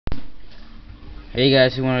Hey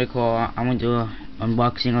guys, you want to recall? I'm gonna do a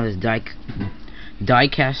unboxing of this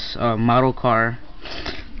diecast model car.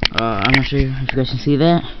 I'm not sure if you guys can see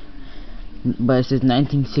that, but it says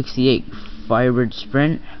 1968 Firebird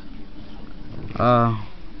Sprint.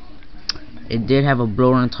 It did have a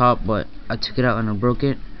blower on top, but I took it out and I broke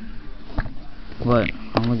it. But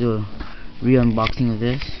I'm gonna do a re-unboxing of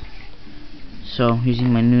this. So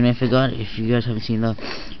using my new knife I got. If you guys haven't seen the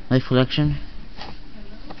knife collection,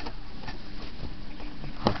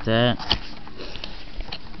 like that.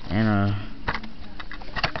 And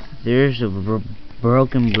there's a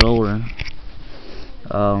broken blower.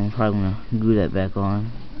 I'm probably gonna glue that back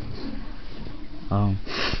on.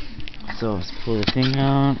 So let's pull the thing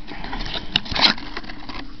out.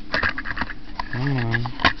 Come on.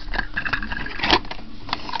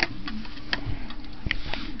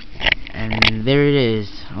 And there it is.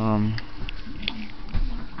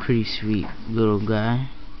 Pretty sweet little guy.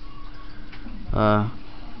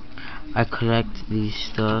 I collect these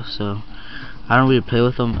stuff, so I don't really play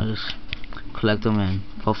with them. I just collect them, and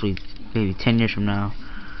hopefully maybe 10 years from now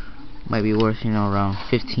might be worth, around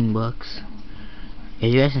 15 bucks.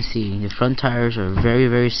 As you guys can see, the front tires are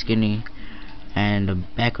very skinny, and the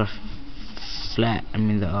back are flat.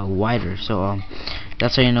 The wider. So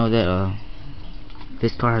that's how you know that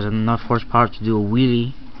this car has enough horsepower to do a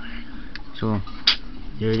wheelie. So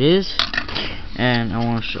there it is. And I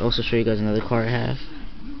want to also show you guys another car I have.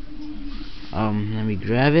 Let me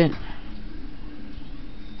grab it.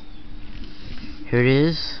 Here it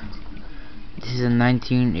is. This is a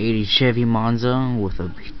 1980 Chevy Monza with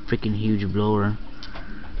a freaking huge blower.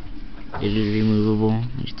 It is removable.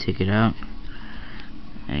 You just take it out,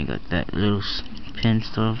 and you got that little pin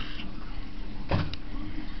stuff.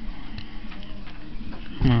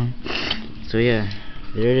 So yeah,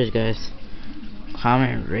 there it is, guys.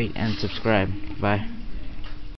 Comment, rate, and subscribe. Bye.